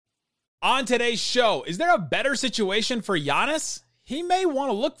On today's show, is there a better situation for Giannis? He may want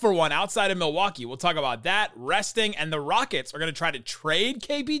to look for one outside of Milwaukee. We'll talk about that, resting, and the Rockets are going to try to trade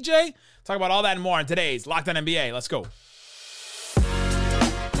KPJ. Talk about all that and more on today's Locked On NBA. Let's go.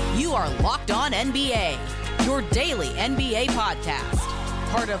 You are Locked On NBA, your daily NBA podcast.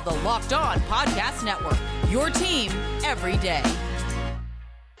 Part of the Locked On Podcast Network, your team every day.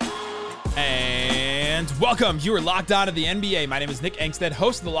 And welcome. You are Locked On to the NBA. My name is Nick Angstead,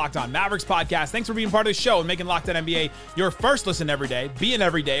 host of the Locked On Mavericks podcast. Thanks for being part of the show and making Locked On NBA your first listen every day. Be an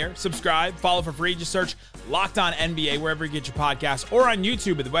everydayer. Subscribe, follow for free. Just search Locked On NBA wherever you get your podcasts or on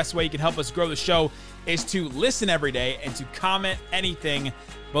YouTube. But the best way you can help us grow the show is to listen every day and to comment anything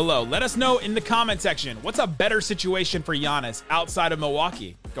below. Let us know in the comment section, what's a better situation for Giannis outside of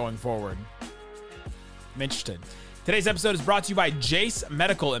Milwaukee going forward? I'm interested. Today's episode is brought to you by Jace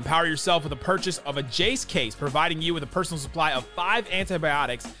Medical. Empower yourself with the purchase of a Jace case, providing you with a personal supply of 5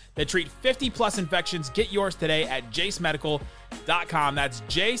 antibiotics that treat 50-plus infections. Get yours today at jacemedical.com. That's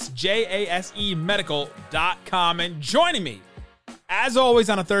Jace, J-A-S-E medical.com. And joining me, as always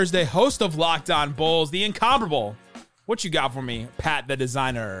on a Thursday, host of Locked On Bulls, the incomparable, what you got for me, Pat the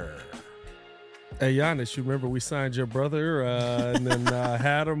Designer? Hey, Giannis, you remember we signed your brother and then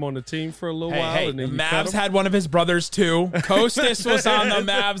had him on the team for a little while? Hey, and then the Mavs had one of his brothers, too. Kostas was on the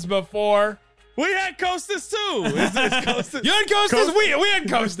Mavs before. We had Kostas, too. Costas? You had Kostas? We had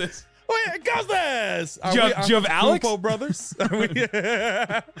Kostas. We had Kostas. Do you have Alex? Antetokounmpo brothers?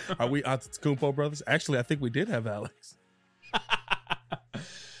 Are we Antetokounmpo brothers? Actually, I think we did have Alex.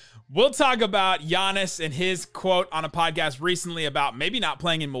 We'll talk about Giannis and his quote on a podcast recently about maybe not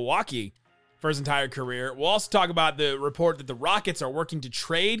playing in Milwaukee for his entire career. We'll also talk about the report that the Rockets are working to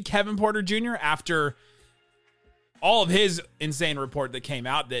trade Kevin Porter Jr. after all of his insane report that came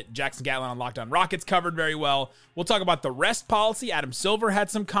out that Jackson Gatlin on Locked On Rockets covered very well. We'll talk about the rest policy. Adam Silver had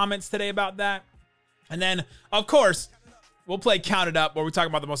some comments today about that. And then, of course, we'll play Count It Up, where we talk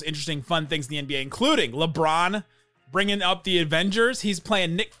about the most interesting, fun things in the NBA, including LeBron bringing up the Avengers. He's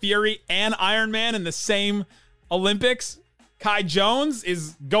playing Nick Fury and Iron Man in the same Olympics. Kai Jones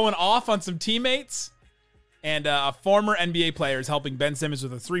is going off on some teammates. And a former NBA player is helping Ben Simmons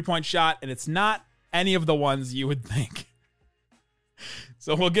with a three-point shot, and it's not any of the ones you would think.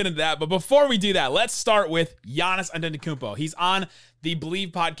 So we'll get into that. But before we do that, let's start with Giannis Antetokounmpo. He's on the Believe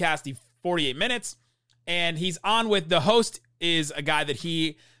podcast, the 48 Minutes, and he's on with the host is a guy that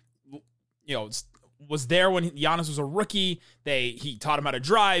he, was there when Giannis was a rookie. He taught him how to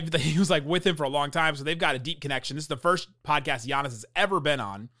drive. He was with him for a long time. So they've got a deep connection. This is the first podcast Giannis has ever been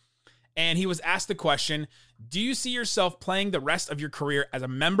on. And he was asked the question, do you see yourself playing the rest of your career as a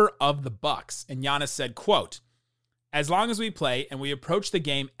member of the Bucks? And Giannis said, quote, as long as we play and we approach the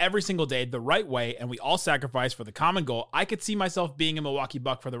game every single day the right way and we all sacrifice for the common goal, I could see myself being a Milwaukee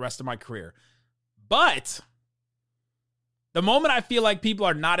Buck for the rest of my career. But the moment I feel like people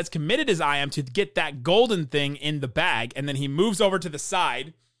are not as committed as I am to get that golden thing in the bag, and then he moves over to the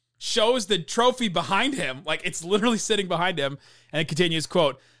side, shows the trophy behind him, like it's literally sitting behind him, and it continues,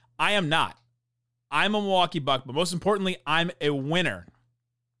 quote, I am not. I'm a Milwaukee Buck, but most importantly, I'm a winner.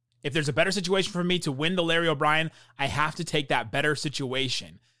 If there's a better situation for me to win the Larry O'Brien, I have to take that better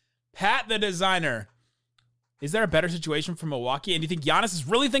situation. Pat the Designer, is there a better situation for Milwaukee? And do you think Giannis is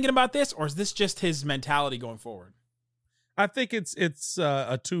really thinking about this, or is this just his mentality going forward? I think it's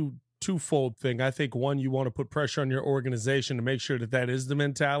a twofold thing. I think, one, you want to put pressure on your organization to make sure that is the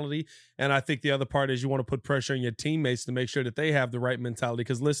mentality. And I think the other part is you want to put pressure on your teammates to make sure that they have the right mentality.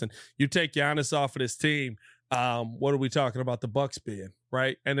 Because, listen, you take Giannis off of this team, what are we talking about the Bucks being,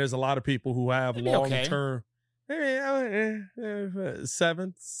 right? And there's a lot of people who have long-term,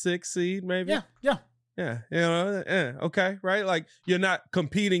 7, 6 seed maybe. Yeah. Yeah, okay, right? Like, you're not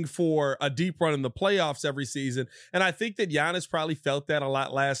competing for a deep run in the playoffs every season. And I think that Giannis probably felt that a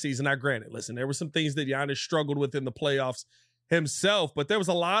lot last season. Now, granted, listen, there were some things that Giannis struggled with in the playoffs himself, but there was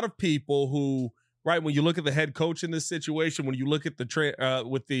a lot of people who, right, when you look at the head coach in this situation, when you look at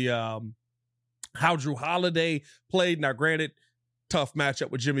how Drew Holiday played, now, granted, tough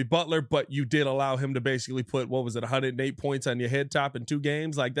matchup with Jimmy Butler, but you did allow him to basically put, 108 points on your head top in 2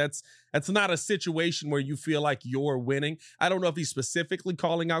 games. Like, that's not a situation where you feel like you're winning. I don't know if he's specifically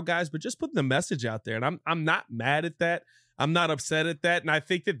calling out guys, but just putting the message out there. And I'm not mad at that. I'm not upset at that. And I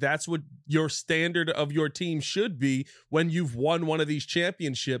think that that's what your standard of your team should be when you've won one of these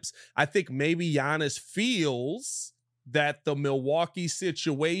championships. I think maybe Giannis feels that the Milwaukee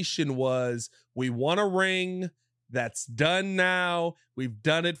situation was, we won a ring. That's done now. We've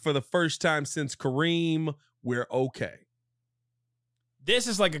done it for the first time since Kareem. We're okay. This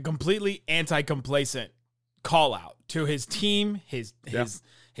is like a completely anti-complacent call out to his team, his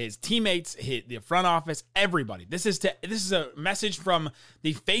his teammates, the front office, everybody. This is a message from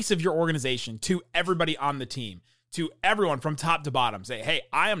the face of your organization to everybody on the team, to everyone from top to bottom. Say, hey,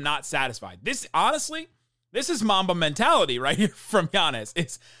 I am not satisfied. This is Mamba mentality right here from Giannis.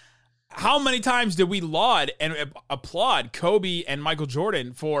 It's how many times did we laud and applaud Kobe and Michael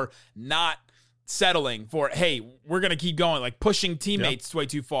Jordan for not settling, for, hey, we're going to keep going, like pushing teammates way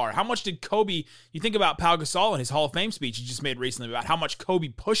too far? How much did Kobe, you think about Pau Gasol in his Hall of Fame speech he just made recently about how much Kobe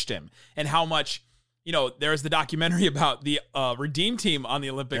pushed him and how much, there's the documentary about the Redeem Team on the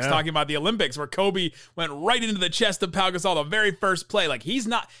Olympics, talking about the Olympics, where Kobe went right into the chest of Pau Gasol the very first play. Like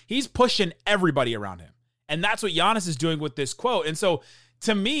he's pushing everybody around him. And that's what Giannis is doing with this quote. And so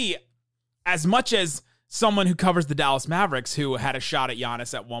to me, as much as someone who covers the Dallas Mavericks, who had a shot at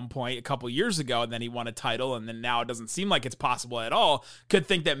Giannis at one point a couple years ago, and then he won a title, and then now it doesn't seem like it's possible at all, could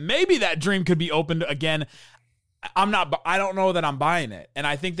think that maybe that dream could be opened again. I don't know that I'm buying it. And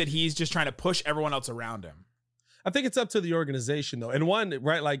I think that he's just trying to push everyone else around him. I think it's up to the organization, though. And one,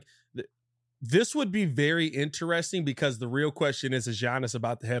 right, like this would be very interesting, because the real question is Giannis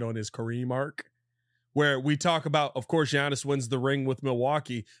about to head on his Kareem arc? Where we talk about, of course, Giannis wins the ring with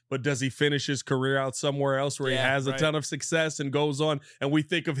Milwaukee, but does he finish his career out somewhere else where he has a ton of success and goes on, and we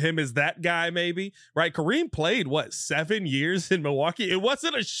think of him as that guy maybe, right? Kareem played, 7 years in Milwaukee? It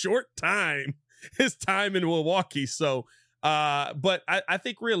wasn't a short time, his time in Milwaukee. So, but I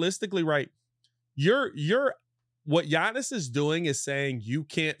think realistically, right, what Giannis is doing is saying you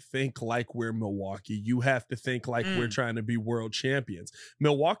can't think like we're Milwaukee. You have to think like we're trying to be world champions.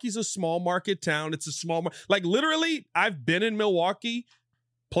 Milwaukee's a small market town. It's a small like literally, I've been in Milwaukee.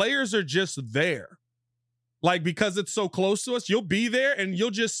 Players are just there. Like, because it's so close to us, you'll be there and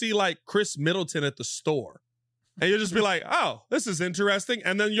you'll just see like Chris Middleton at the store. And you'll just be like, oh, this is interesting.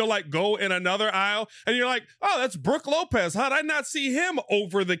 And then you'll like go in another aisle and you're like, oh, that's Brooke Lopez. How'd I not see him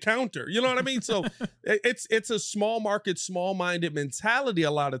over the counter? You know what I mean? So it's a small market, small-minded mentality a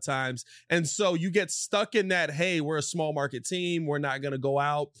lot of times. And so you get stuck in that, hey, we're a small market team. We're not going to go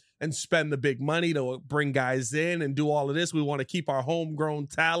out and spend the big money to bring guys in and do all of this. We want to keep our homegrown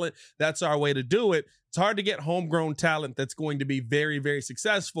talent. That's our way to do it. It's hard to get homegrown talent that's going to be very, very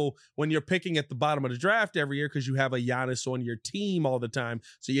successful when you're picking at the bottom of the draft every year, because you have a Giannis on your team all the time.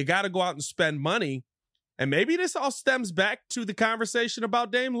 So you got to go out and spend money. And maybe this all stems back to the conversation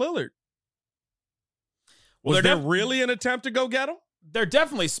about Dame Lillard. Was there really an attempt to go get him? They're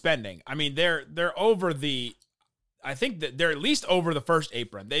definitely spending. I mean, they're over I think that they're at least over the first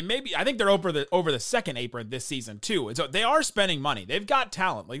apron. I think they're over the second apron this season too. And so they are spending money. They've got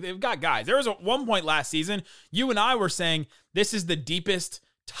talent. Like, they've got guys. There was one point last season, you and I were saying this is the deepest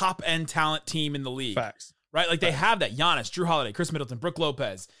top end talent team in the league. Facts. Right? Like, they have that. Giannis, Drew Holiday, Chris Middleton, Brooke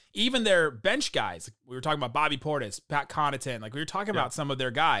Lopez, even their bench guys. We were talking about Bobby Portis, Pat Connaughton. Like, we were talking about some of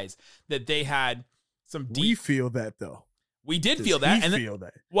their guys that they had some deep. We feel that though. We did feel that.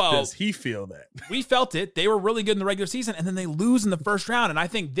 Does he feel that? We felt it. They were really good in the regular season, and then they lose in the first round. And I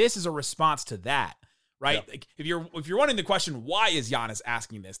think this is a response to that, right? Yeah. Like, if you're wanting the question, why is Giannis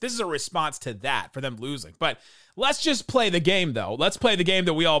asking this? This is a response to that, for them losing. But let's just play the game, though. Let's play the game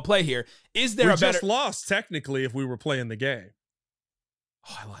that we all play here. Is there we just lost technically if we were playing the game?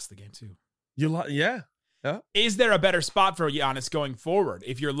 Oh, I lost the game too. You lost, yeah. Yeah. Is there a better spot for Giannis going forward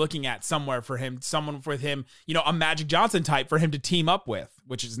if you're looking at someone with him, a Magic Johnson type for him to team up with,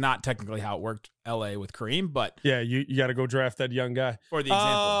 which is not technically how it worked LA with Kareem, but yeah, you got to go draft that young guy. For the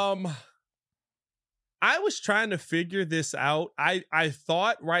example. I was trying to figure this out. I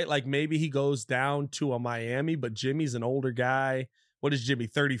thought, right, like maybe he goes down to a Miami, but Jimmy's an older guy. What is Jimmy,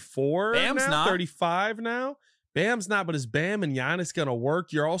 34 Bam's now? not. 35 now? Bam's not, but is Bam and Giannis going to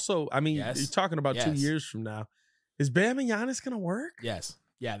work? You're also, you're talking about 2 years from now. Is Bam and Giannis going to work? Yes.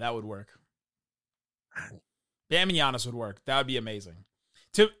 Yeah, that would work. Bam and Giannis would work. That would be amazing.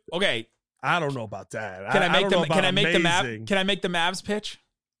 Okay. I don't know about that. Can I make the Mavs pitch?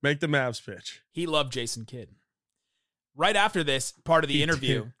 Make the Mavs pitch. He loved Jason Kidd. Right after this part of the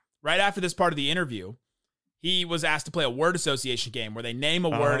interview, he was asked to play a word association game where they name a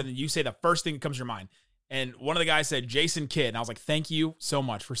word and then you say the first thing that comes to your mind. And one of the guys said, Jason Kidd. And I was like, thank you so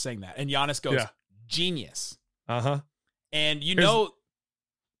much for saying that. And Giannis goes, genius. Uh-huh. And here's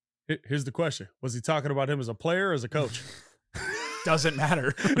the question. Was he talking about him as a player or as a coach? Doesn't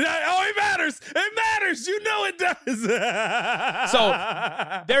matter. It matters. It matters. You know it does.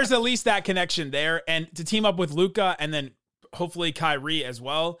 So there's at least that connection there. And to team up with Luka and then hopefully Kyrie as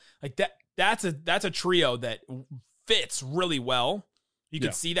well, like that's a trio that fits really well. You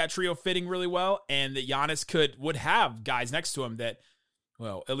could see that trio fitting really well, and that Giannis would have guys next to him that,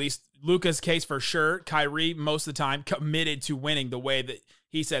 well, at least Luka's case for sure, Kyrie most of the time committed to winning the way that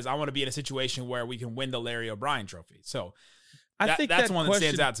he says, I want to be in a situation where we can win the Larry O'Brien trophy. So I think that's one that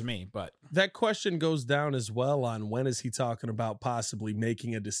stands out to me. But that question goes down as well on when is he talking about possibly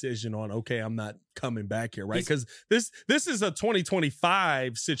making a decision on, okay, I'm not coming back here, right? Because this is a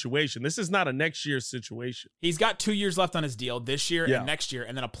 2025 situation. This is not a next year situation. He's got 2 years left on his deal, this year and next year,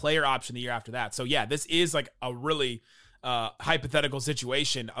 and then a player option the year after that. So yeah, this is like a really hypothetical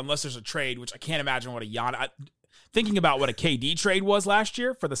situation, unless there's a trade, which I can't imagine what a Giannis. Thinking about what a KD trade was last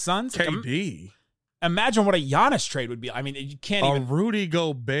year for the Suns. KD. Imagine what a Giannis trade would be. I mean, you can't even. A Rudy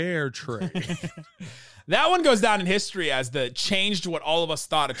Gobert trade. That one goes down in history as the changed what all of us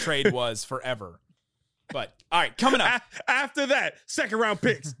thought a trade was forever. But, all right, coming up. After that, second round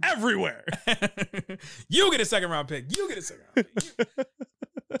picks everywhere. You get a second round pick. You get a second round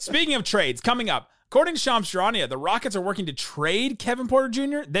pick. Speaking of trades, coming up. According to Shams Charania, the Rockets are working to trade Kevin Porter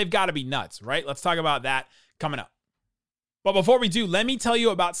Jr. They've got to be nuts, right? Let's talk about that coming up. But before we do, let me tell you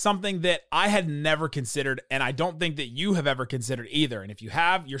about something that I had never considered, and I don't think that you have ever considered either. And if you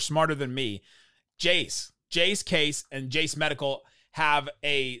have, you're smarter than me. Jace Case and Jace Medical have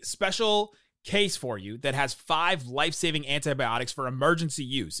a special case for you that has 5 life-saving antibiotics for emergency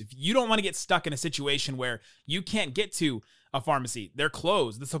use. If you don't want to get stuck in a situation where you can't get to a pharmacy, they're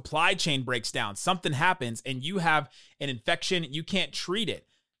closed, the supply chain breaks down, something happens, and you have an infection, you can't treat it.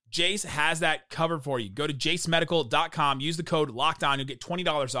 Jace has that covered for you. Go to jacemedical.com, use the code LOCKEDON, you'll get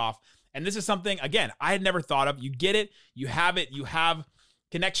 $20 off. And this is something, again, I had never thought of. You get it, you have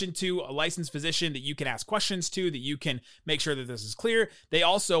connection to a licensed physician that you can ask questions to, that you can make sure that this is clear. They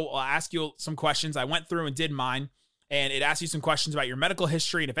also ask you some questions. I went through and did mine, and it asks you some questions about your medical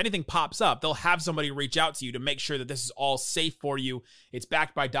history. And if anything pops up, they'll have somebody reach out to you to make sure that this is all safe for you. It's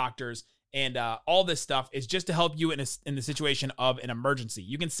backed by doctors. And all this stuff is just to help you in the situation of an emergency.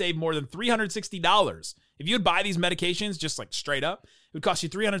 You can save more than $360. If you would buy these medications just like straight up, it would cost you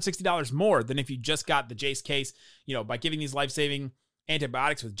 $360 more than if you just got the Jace case, by giving these life-saving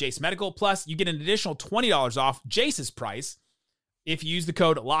antibiotics with Jace Medical. Plus, you get an additional $20 off Jace's price if you use the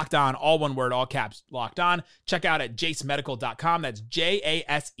code LOCKEDON, all one word, all caps, locked on. Check out at jacemedical.com. That's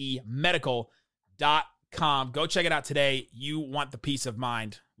JASE medical.com. Go check it out today. You want the peace of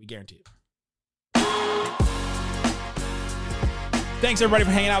mind. We guarantee it. Thanks, everybody, for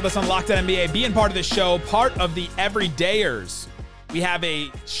hanging out with us on Locked On NBA, being part of the show, part of the Everydayers. We have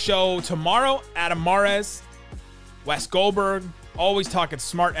a show tomorrow. Adam Mares, Wes Goldberg, always talking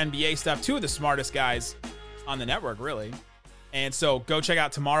smart NBA stuff. 2 of the smartest guys on the network, really. And so go check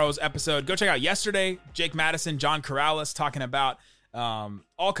out tomorrow's episode. Go check out yesterday, Jake Madison, John Corrales talking about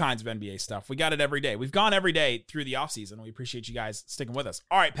all kinds of NBA stuff. We got it every day. We've gone every day through the offseason. We appreciate you guys sticking with us.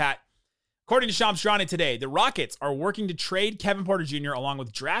 All right, Pat. According to Shams Charania today, the Rockets are working to trade Kevin Porter Jr. along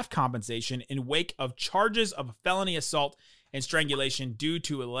with draft compensation in wake of charges of felony assault and strangulation due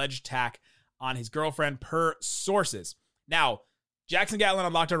to alleged attack on his girlfriend, per sources. Now, Jackson Gatlin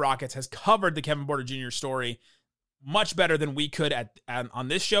on Locked On Rockets has covered the Kevin Porter Jr. story much better than we could on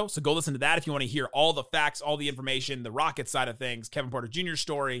this show. So go listen to that if you want to hear all the facts, all the information, the Rockets side of things, Kevin Porter Jr.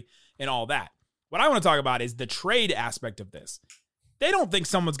 story, and all that. What I want to talk about is the trade aspect of this. They don't think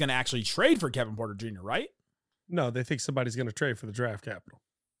someone's going to actually trade for Kevin Porter Jr., right? No, they think somebody's going to trade for the draft capital.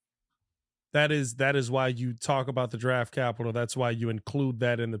 That is why you talk about the draft capital. That's why you include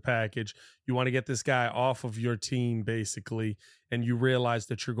that in the package. You want to get this guy off of your team, basically, and you realize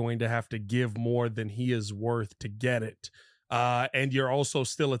that you're going to have to give more than he is worth to get it. And you're also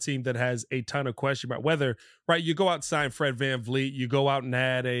still a team that has a ton of question about whether, right, you go out and sign Fred VanVleet, you go out and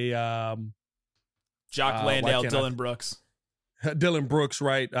add a Jock Landale, Dylan Brooks. Dylan Brooks,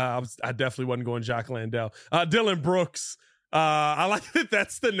 right? I definitely wasn't going Jock Landale. Dylan Brooks. I like that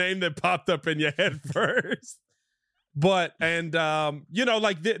that's the name that popped up in your head first. But,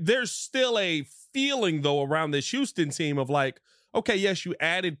 there's still a feeling, though, around this Houston team of like, okay, yes, you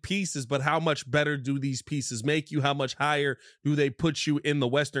added pieces, but how much better do these pieces make you? How much higher do they put you in the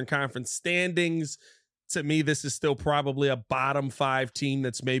Western Conference standings? To me, this is still probably a bottom 5 team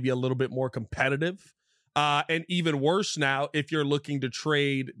that's maybe a little bit more competitive. And even worse now, if you're looking to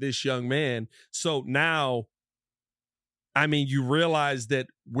trade this young man. So now, I mean, you realize that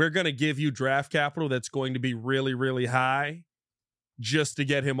we're going to give you draft capital that's going to be really, really high just to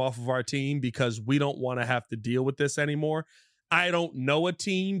get him off of our team because we don't want to have to deal with this anymore. I don't know a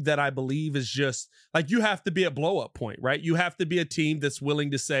team that I believe is just like, you have to be a blow up point, right? You have to be a team that's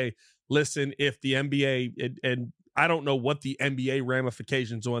willing to say, listen, if the NBA and I don't know what the NBA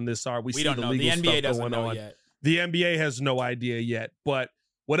ramifications on this are. We see don't the know. legal The NBA stuff doesn't going know on. yet. The NBA has no idea yet, but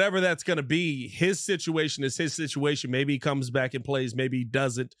whatever that's going to be, his situation is his situation. Maybe he comes back and plays. Maybe he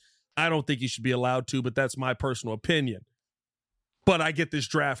doesn't. I don't think he should be allowed to, but that's my personal opinion. but I get this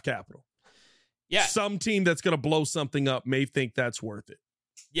draft capital. Yeah. Some team that's going to blow something up may think that's worth it.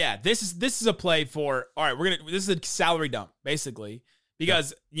 Yeah, this is a play for, all right, this is a salary dump, basically,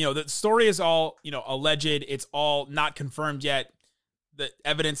 because, the story is all, alleged. It's all not confirmed yet. The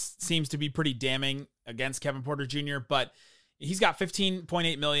evidence seems to be pretty damning against Kevin Porter Jr., but he's got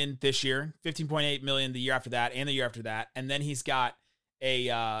 $15.8 million this year, $15.8 million the year after that, and the year after that. And then he's got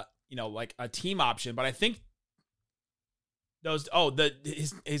a, like a team option, but I think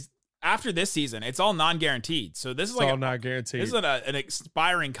his after this season, it's all non-guaranteed. So this is all not guaranteed. This is an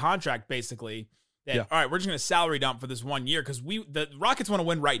expiring contract, basically. That, all right, we're just going to salary dump for this 1 year because the Rockets want to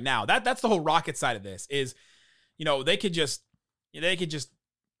win right now. That's the whole Rocket side of this is, they could just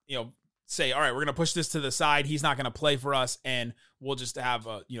say, all right, we're going to push this to the side. He's not going to play for us, and we'll just have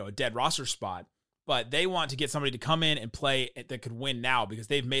a dead roster spot. But they want to get somebody to come in and play that could win now because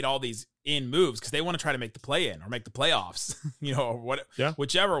they've made all these moves because they want to try to make the play-in or make the playoffs, or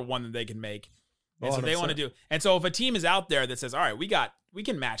whichever one that they can make. And so they want to do. And so if a team is out there that says, all right, we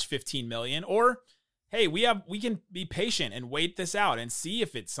can match 15 million, or hey, we can be patient and wait this out and see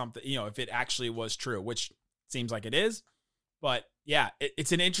if it's something, if it actually was true, which seems like it is. But yeah,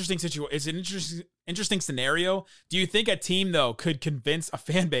 it's an interesting situation. It's an interesting scenario. Do you think a team though could convince a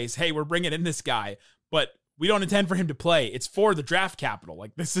fan base, hey, we're bringing in this guy, but we don't intend for him to play. It's for the draft capital.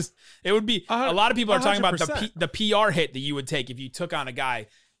 Like it would be a lot of people are talking about the PR hit that you would take if you took on a guy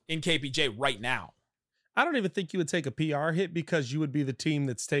in KPJ right now. I don't even think you would take a PR hit because you would be the team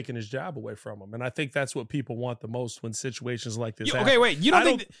that's taking his job away from him. And I think that's what people want the most when situations like this happen. Okay, wait. You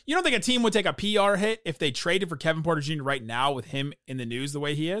don't think a team would take a PR hit if they traded for Kevin Porter Jr. right now with him in the news the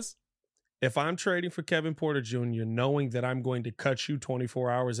way he is? If I'm trading for Kevin Porter Jr., knowing that I'm going to cut you 24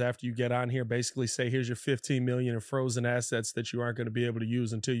 hours after you get on here, basically say, here's your $15 million in frozen assets that you aren't going to be able to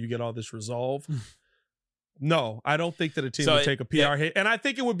use until you get all this resolved. No, I don't think that a team would take a PR hit. And I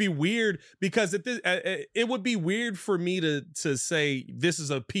think it would be weird because it would be weird for me to say this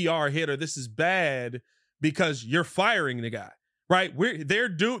is a PR hit or this is bad because you're firing the guy, right?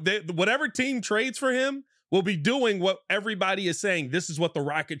 Whatever team trades for him will be doing what everybody is saying. This is what the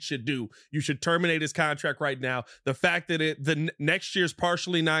Rockets should do. You should terminate his contract right now. The fact that the next year's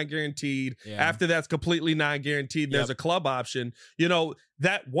partially non-guaranteed, after that's completely non-guaranteed, there's a club option.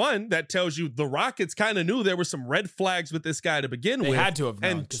 That tells you the Rockets kind of knew there were some red flags with this guy to begin with. They had to have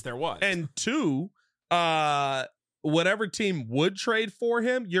known because there was. And two, whatever team would trade for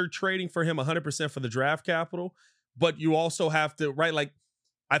him, you're trading for him 100% for the draft capital, but you also have to, right? Like,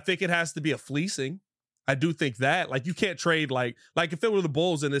 I think it has to be a fleecing. I do think that, like, you can't trade like if it were the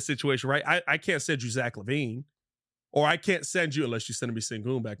Bulls in this situation, right? I can't send you Zach LaVine, or I can't send you, unless you send me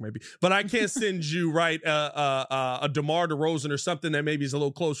Sengun back maybe, but I can't send you a DeMar DeRozan or something that maybe is a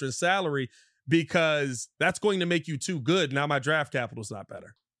little closer in salary because that's going to make you too good. Now my draft capital is not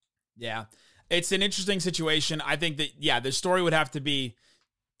better. Yeah, it's an interesting situation. I think that the story would have to be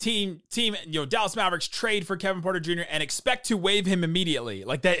team, Dallas Mavericks trade for Kevin Porter Jr. and expect to waive him immediately.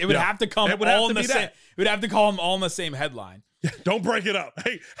 Like that, it would have to come all in the same. It would have to call him all in the same headline. Don't break it up.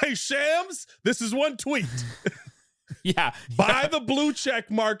 Hey, Shams, this is one tweet. Buy the blue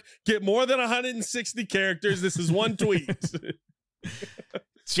check mark. Get more than 160 characters. This is one tweet.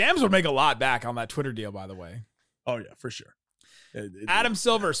 Shams would make a lot back on that Twitter deal, by the way. Oh yeah, for sure. Adam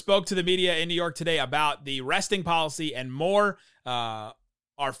Silver spoke to the media in New York today about the resting policy and more.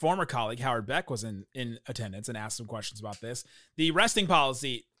 Our former colleague, Howard Beck, was in attendance and asked some questions about this. The resting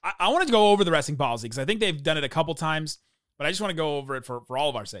policy, I wanted to go over the resting policy because I think they've done it a couple times, but I just want to go over it for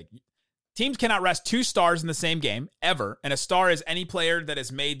all of our sake. Teams cannot rest two stars in the same game, ever, and a star is any player that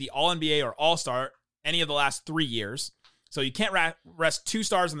has made the All-NBA or All-Star any of the last 3 years. So you can't rest two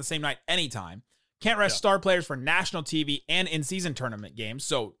stars on the same night anytime. Can't rest star players for national TV and in-season tournament games,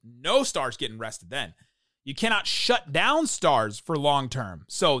 so no stars getting rested then. You cannot shut down stars for long term.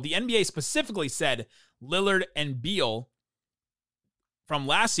 So the NBA specifically said Lillard and Beal from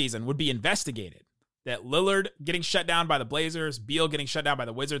last season would be investigated. That Lillard getting shut down by the Blazers, Beal getting shut down by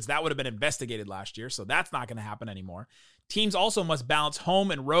the Wizards, that would have been investigated last year. So that's not going to happen anymore. Teams also must balance home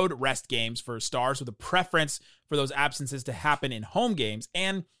and road rest games for stars with a preference for those absences to happen in home games.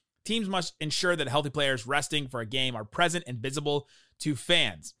 And teams must ensure that healthy players resting for a game are present and visible to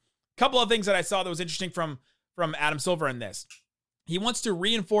fans. Couple of things that I saw that was interesting from Adam Silver in this. He wants to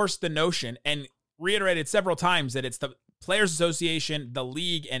reinforce the notion and reiterated several times that it's the Players Association, the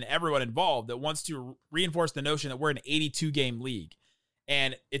league, and everyone involved that wants to reinforce the notion that we're an 82-game league.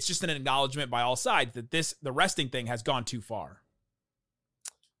 And it's just an acknowledgement by all sides that the resting thing has gone too far.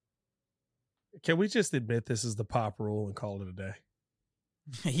 Can we just admit this is the pop rule and call it a day?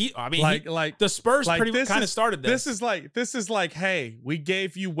 The Spurs pretty kind of started this. This is like, hey, we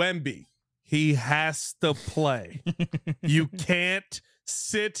gave you Wemby. He has to play. You can't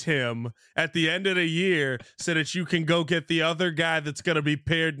sit him at the end of the year so that you can go get the other guy that's going to be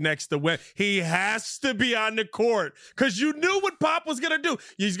paired next to Wemby. He has to be on the court because you knew what Pop was going to do.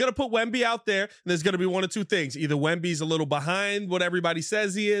 He's going to put Wemby out there, and there's going to be one of two things. Either Wemby's a little behind what everybody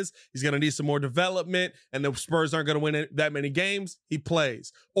says he is. He's going to need some more development, and the Spurs aren't going to win that many games. He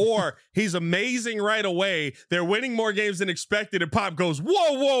plays. Or he's amazing right away. They're winning more games than expected, and Pop goes,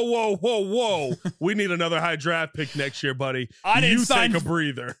 whoa, whoa, whoa, whoa, whoa. We need another high draft pick next year, buddy. Take a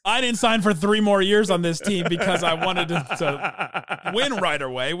breather. I didn't sign for 3 more years on this team because I wanted to win right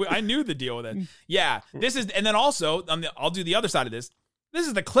away. I knew the deal with it. Yeah, this is, and then also I'll do the other side of this. This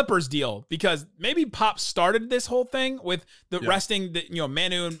is the Clippers deal because maybe Pop started this whole thing with the resting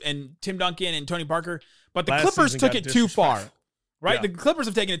Manu and Tim Duncan and Tony Parker, but the Clippers took it too far. Right? Yeah. The Clippers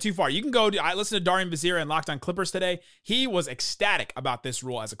have taken it too far. You can I listened to Darian Vazira and Locked on Clippers today. He was ecstatic about this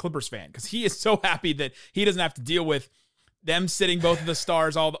rule as a Clippers fan because he is so happy that he doesn't have to deal with them sitting both of the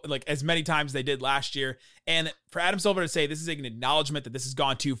stars as many times as they did last year. And for Adam Silver to say this is an acknowledgement that this has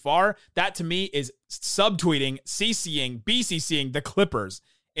gone too far, that to me is subtweeting, CCing, BCCing the Clippers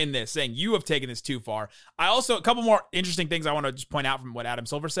in this, saying you have taken this too far. A couple more interesting things I want to just point out from what Adam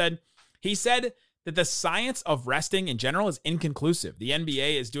Silver said. He said that the science of resting in general is inconclusive. The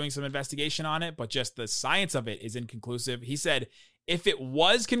NBA is doing some investigation on it, but just the science of it is inconclusive. He said, if it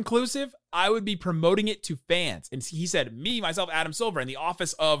was conclusive, I would be promoting it to fans. And he said, me, myself, Adam Silver, and the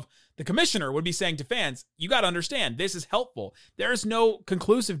office of the commissioner would be saying to fans, you got to understand, this is helpful. There is no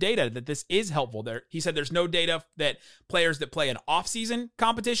conclusive data that this is helpful. He said there's no data that players that play in off-season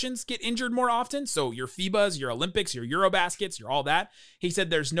competitions get injured more often. So your FIBAs, your Olympics, your Eurobaskets, your all that. He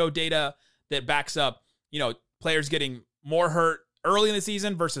said there's no data that backs up, players getting more hurt early in the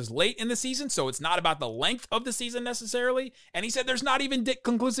season versus late in the season. So it's not about the length of the season necessarily. And he said there's not even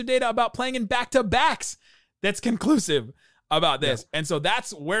conclusive data about playing in back-to-backs that's conclusive about this. Yeah. And so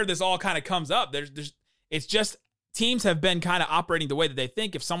that's where this all kind of comes up. It's just teams have been kind of operating the way that they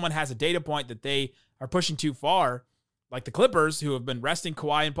think. If someone has a data point that they are pushing too far, like the Clippers, who have been resting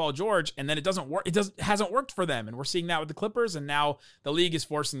Kawhi and Paul George, and then it doesn't work. It hasn't worked for them, and we're seeing that with the Clippers. And now the league is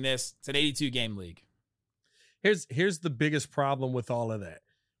forcing this. It's an 82-game league. Here's the biggest problem with all of that.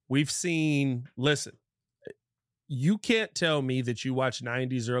 We've seen. Listen, you can't tell me that you watch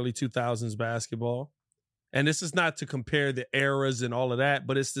 90s, early 2000s basketball, and this is not to compare the eras and all of that,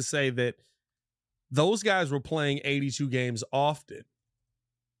 but it's to say that those guys were playing 82 games often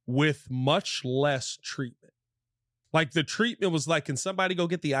with much less treatment. Like the treatment was like, can somebody go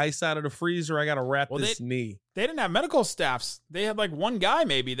get the ice out of the freezer? I got to wrap this knee. They didn't have medical staffs. They had like one guy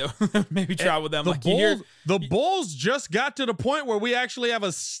maybe that maybe travel with them. The Bulls just got to the point where we actually have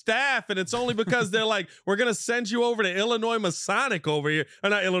a staff, and it's only because they're like, we're going to send you over to Illinois Masonic over here. Or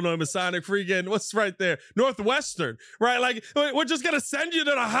not Illinois Masonic, freaking, what's right there? Northwestern, right? Like, we're just going to send you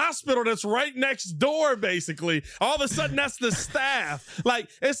to the hospital that's right next door, basically. All of a sudden, that's the staff. Like,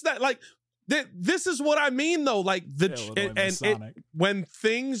 it's not like... This is what I mean, though. Like when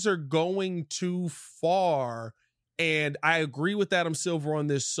things are going too far, and I agree with Adam Silver on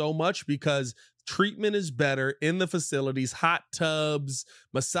this so much because treatment is better in the facilities, hot tubs,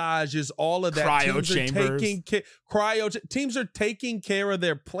 massages, all of that. Cryo chambers. Teams are taking care of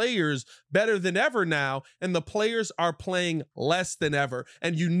their players better than ever now, and the players are playing less than ever.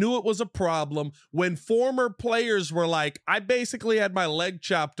 And you knew it was a problem when former players were like, I basically had my leg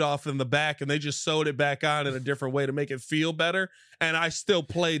chopped off in the back, and they just sewed it back on in a different way to make it feel better, and I still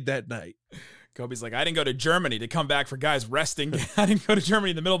played that night. Kobe's like, I didn't go to Germany to come back for guys resting. I didn't go to Germany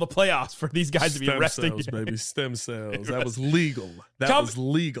in the middle of the playoffs for these guys to be resting. Stem cells, baby. Stem cells. That was legal. That was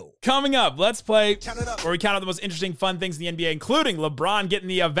legal. Coming up, let's play where we count out the most interesting, fun things in the NBA, including LeBron getting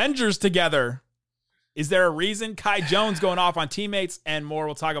the Avengers together. Is there a reason? Kai Jones going off on teammates and more.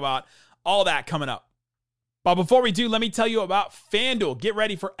 We'll talk about all that coming up. But before we do, let me tell you about FanDuel. Get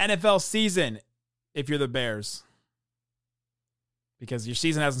ready for NFL season if you're the Bears. Because your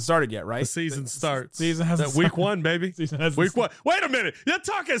season hasn't started yet, right? The season starts. Season hasn't started. Week 1, baby. Week 1. Wait a minute. You're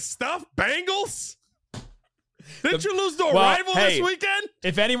talking stuff, Bengals? Didn't you lose to a rival this weekend?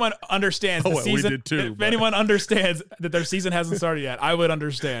 If anyone understands the season, we did too, anyone understands that their season hasn't started yet, I would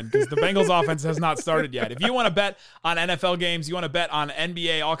understand because the Bengals offense has not started yet. If you want to bet on NFL games, you want to bet on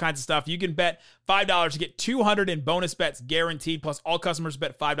NBA, all kinds of stuff, you can bet $5 to get $200 in bonus bets guaranteed. Plus, all customers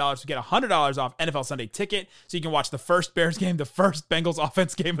bet $5 to get $100 off NFL Sunday Ticket, so you can watch the first Bears game, the first Bengals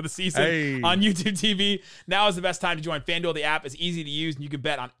offense game of the season on YouTube TV. Now is the best time to join FanDuel. The app is easy to use, and you can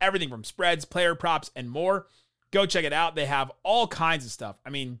bet on everything from spreads, player props, and more. Go check it out. They have all kinds of stuff. I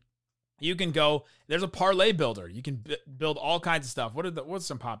mean, you can go, there's a parlay builder. You can build all kinds of stuff. What's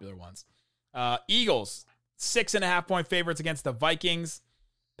some popular ones? Eagles, 6.5 point favorites against the Vikings.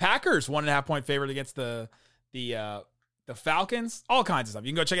 Packers, 1.5 point favorite against the Falcons. All kinds of stuff.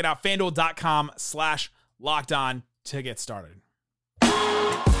 You can go check it out. FanDuel.com/lockedon to get started.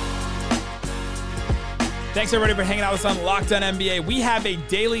 Thanks, everybody, for hanging out with us on Locked On NBA. We have a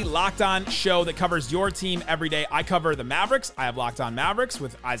daily Locked On show that covers your team every day. I cover the Mavericks. I have Locked On Mavericks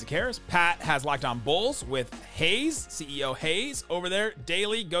with Isaac Harris. Pat has Locked On Bulls with Hayes, CEO Hayes, over there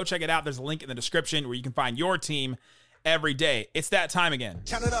daily. Go check it out. There's a link in the description where you can find your team every day. It's that time again.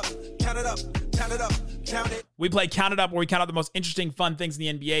 Count it up, count it up, count it up, count it. We play Count It Up, where we count out the most interesting, fun things in the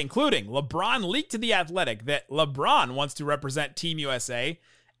NBA, including LeBron leaked to The Athletic that LeBron wants to represent Team USA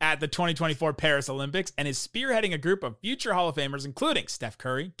at the 2024 Paris Olympics and is spearheading a group of future Hall of Famers, including Steph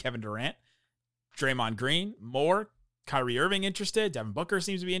Curry, Kevin Durant, Draymond Green, more. Kyrie Irving interested. Devin Booker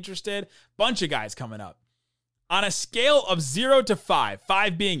seems to be interested. Bunch of guys coming up. On a scale of 0 to 5,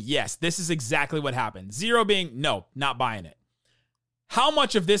 5 being yes, this is exactly what happened. 0 being no, not buying it. How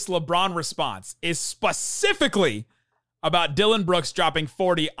much of this LeBron response is specifically about Dylan Brooks dropping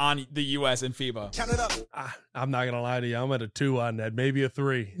 40 on the U.S. in FIBA? Count it up. I'm not going to lie to you. I'm at a 2 on that. Maybe a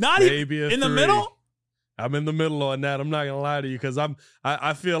 3. Not maybe even a in 3. the middle? I'm in the middle on that. I'm not going to lie to you because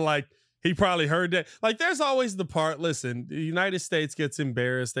I feel like he probably heard that. Like, there's always the part, listen, the United States gets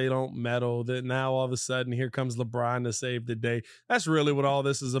embarrassed. They don't medal. That now all of a sudden here comes LeBron to save the day. That's really what all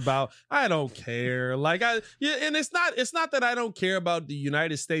this is about. I don't care. Like, and it's not that I don't care about the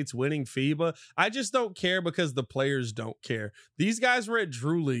United States winning FIBA. I just don't care because the players don't care. These guys were at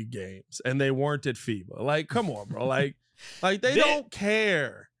Drew League games and they weren't at FIBA. Like, come on, bro. Like they don't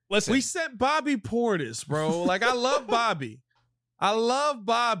care. Listen. We sent Bobby Portis, bro. Like, I love Bobby.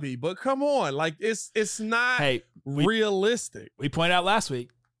 But come on, like it's not realistic. We pointed out last week,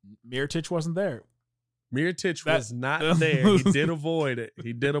 Mirotic wasn't there. Mirotic was not there. He did avoid it.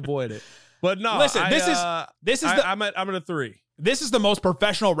 But no, listen, I'm at a 3. This is the most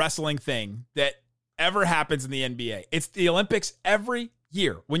professional wrestling thing that ever happens in the NBA. It's the Olympics every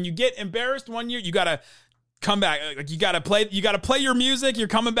year. When you get embarrassed one year, you gotta come back. Like you gotta play your music. You're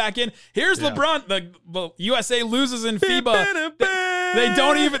coming back in. Here's LeBron. The USA loses in FIBA.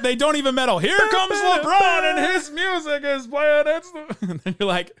 They don't even medal. Here comes LeBron and his music is playing. And then you're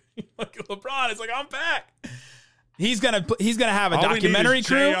like, LeBron is like, I'm back. He's gonna have a documentary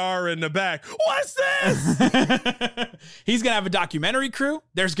crew. JR in the back. What's this? He's gonna have a documentary crew.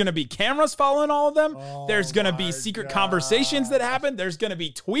 There's gonna be cameras following all of them. There's gonna be secret conversations that happen. There's gonna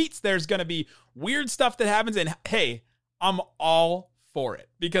be tweets. There's gonna be weird stuff that happens. And hey, I'm all for it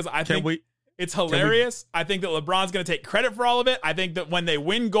because I think it's hilarious. I think that LeBron's gonna take credit for all of it. I think that when they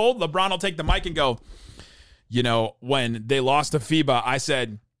win gold, LeBron will take the mic and go, when they lost to FIBA, I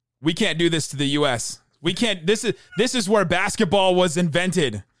said, we can't do this to the U.S. We can't. This is where basketball was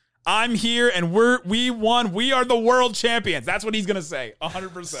invented. I'm here and we won. We are the world champions. That's what he's gonna say.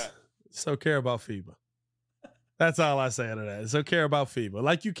 100%. So care about FIBA. That's all I say to that. So care about FIBA.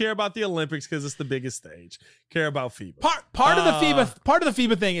 Like you care about the Olympics because it's the biggest stage. Care about FIBA. Part of the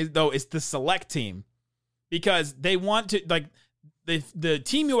FIBA thing is the select team, because they want to the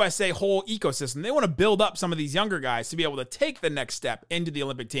Team USA whole ecosystem. They want to build up some of these younger guys to be able to take the next step into the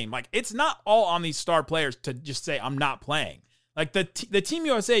Olympic team. Like it's not all on these star players to just say I'm not playing. Like the Team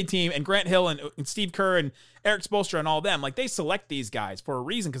USA team and Grant Hill and Steve Kerr and Eric Spoelstra and all of them, like they select these guys for a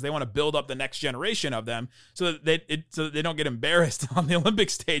reason because they want to build up the next generation of them so that they don't get embarrassed on the Olympic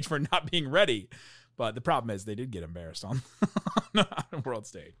stage for not being ready. But the problem is they did get embarrassed on the world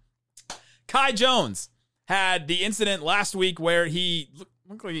stage. Kai Jones had the incident last week where he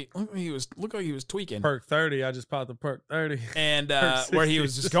looked like he was tweaking. Perk 30. I just popped the Perk 30. And where he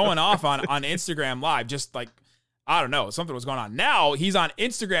was just going off on Instagram Live, just like, I don't know, something was going on. Now he's on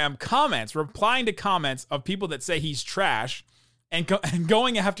Instagram comments, replying to comments of people that say he's trash and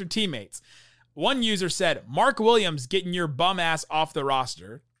going after teammates. One user said, Mark Williams getting your bum ass off the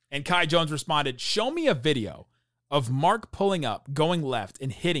roster. And Kai Jones responded, show me a video of Mark pulling up, going left,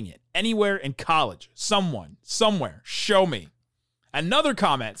 and hitting it anywhere in college. Someone, somewhere, show me. Another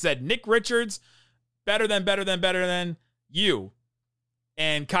comment said, Nick Richards, better than you.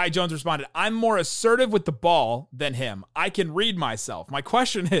 And Kai Jones responded, I'm more assertive with the ball than him. I can read myself. My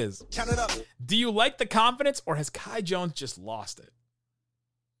question is, Count it up. Do you like the confidence or has Kai Jones just lost it?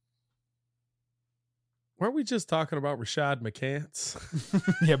 Weren't we just talking about Rashad McCants?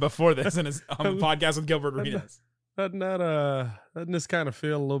 Yeah, before this on the podcast with Gilbert Arenas. Doesn't this kind of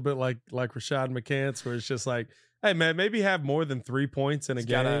feel a little bit like Rashad McCants, where it's just like, hey man, maybe have more than 3 points in a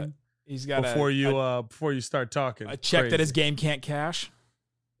game. He's got before you start talking. A check that his game can't cash.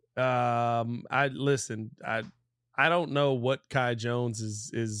 I don't know what Kai Jones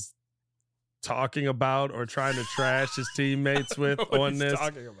is talking about or trying to trash his teammates with on this.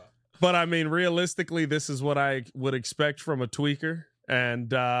 Talking about. But I mean, realistically, this is what I would expect from a tweaker, and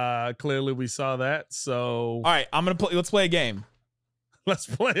clearly we saw that. So, all right, I'm gonna play. Let's play a game. Let's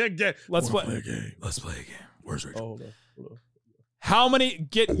play a game. Let's play a game. Let's play a game. Where's Rachel? Hold on. How many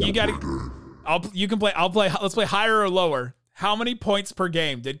you got? You can play. I'll play. Let's play higher or lower. How many points per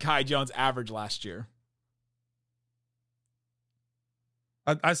game did Kai Jones average last year?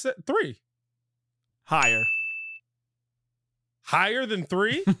 I said 3. Higher. Higher than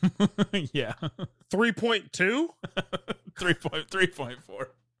 3? Yeah. 3.2? 3.4. Okay,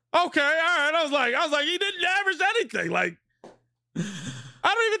 all right. I was like, he didn't average anything. Like,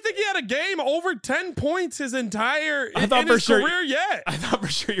 I don't even think he had a game over 10 points his entire career yet. I thought for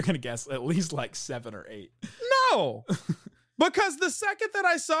sure you're gonna guess at least like 7 or 8. No, because the second that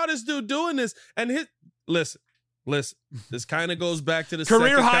I saw this dude doing this, and listen, this kind of goes back to the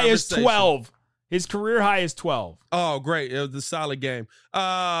career high is 12. His career high is 12. Oh, great. It was a solid game.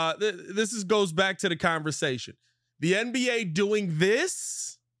 This goes back to the conversation. The NBA doing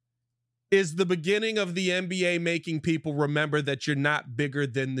this is the beginning of the NBA making people remember that you're not bigger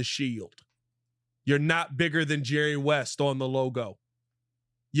than the shield. You're not bigger than Jerry West on the logo.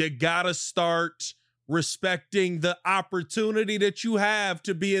 You got to start respecting the opportunity that you have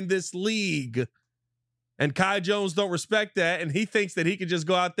to be in this league. And Kai Jones don't respect that, and he thinks that he can just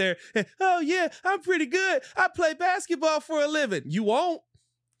go out there and, oh, yeah, I'm pretty good. I play basketball for a living. You won't.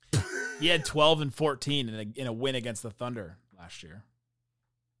 He had 12 and 14 in a win against the Thunder last year.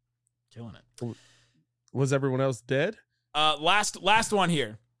 Killing it. Was everyone else dead? Last one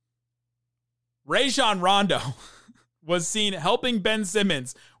here. Rajon Rondo was seen helping Ben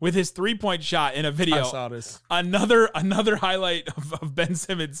Simmons with his 3-point shot in a video. I saw this. Another highlight of Ben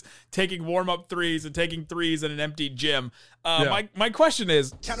Simmons taking warm-up threes and taking threes in an empty gym. My question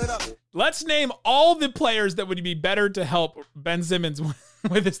is, Count it up. let's name all the players that would be better to help Ben Simmons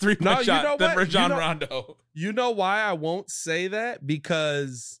with his 3-point shot than Rajon Rondo. You know why I won't say that?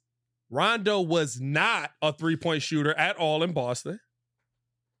 Because Rondo was not a 3-point shooter at all in Boston.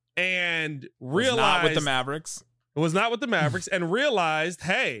 And realized... not with the Mavericks. It was not with the Mavericks, and realized,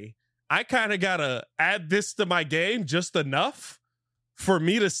 hey, I kind of got to add this to my game just enough for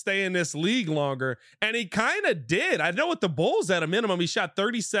me to stay in this league longer. And he kind of did. I know with the Bulls at a minimum, he shot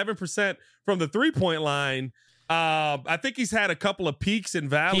 37% from the 3-point line. I think he's had a couple of peaks and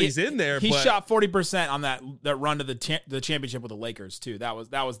valleys in there. He shot 40% on that run to the championship with the Lakers too. That was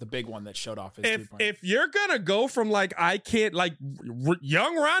the big one that showed off his 3-point. If you're gonna go from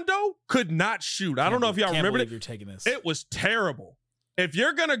young Rondo could not shoot. I don't know if y'all remember it. You're taking this. It was terrible. If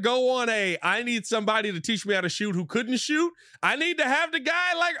you're gonna go on I need somebody to teach me how to shoot who couldn't shoot, I need to have a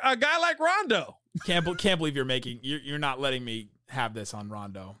guy like Rondo. Can't believe you're not letting me have this on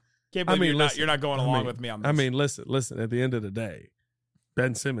Rondo. Can't believe you're not going along with me on this. I mean, listen, at the end of the day,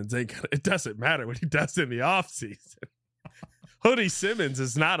 Ben Simmons it doesn't matter what he does in the offseason. Hoodie Simmons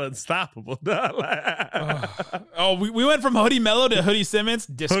is not unstoppable. We went from Hoodie Mello to Hoodie Simmons.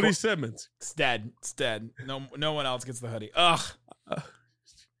 Hoodie Simmons. It's dead. No one else gets the hoodie. Ugh.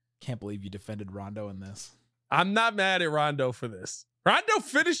 Can't believe you defended Rondo in this. I'm not mad at Rondo for this. Rondo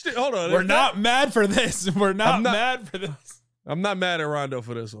finished it. Hold on. We're not mad for this. We're not mad for this. I'm not mad at Rondo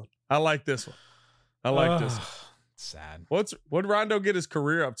for this one. I like this one. I like this one. Sad. What Rondo get his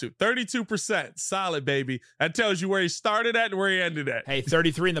career up to? 32%. Solid, baby. That tells you where he started at and where he ended at. Hey,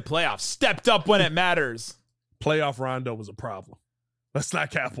 33 in the playoffs. Stepped up when it matters. Playoff Rondo was a problem. Let's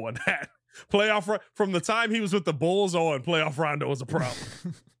not cap on that. From the time he was with the Bulls on, playoff Rondo was a problem.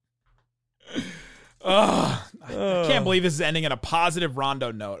 I can't believe this is ending on a positive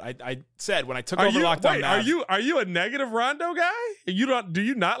Rondo note. I said when I took over Lockdown. Are you a negative Rondo guy? Do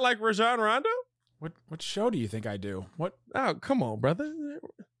you not like Rajon Rondo? What show do you think I do? What? Oh, come on, brother.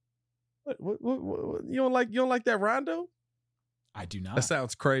 What you don't like that Rondo? I do not. That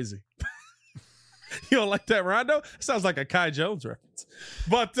sounds crazy. You don't like that Rondo? It sounds like a Kai Jones reference.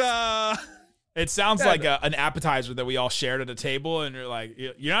 But it sounds like an appetizer that we all shared at a table, and you're like,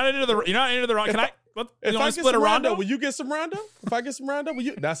 you're not into the Rondo. Can I? If I split a Rondo, will you get some Rondo? If I get some Rondo, will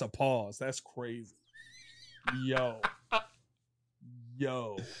you? That's a pause. That's crazy. Yo.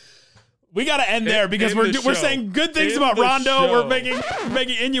 We got to end there because we're saying good things about Rondo. We're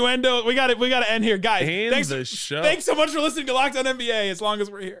making innuendo. We got to end here, guys. Thanks so much for listening to Lockdown NBA. As long as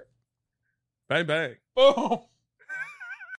we're here. Bang bang. Boom.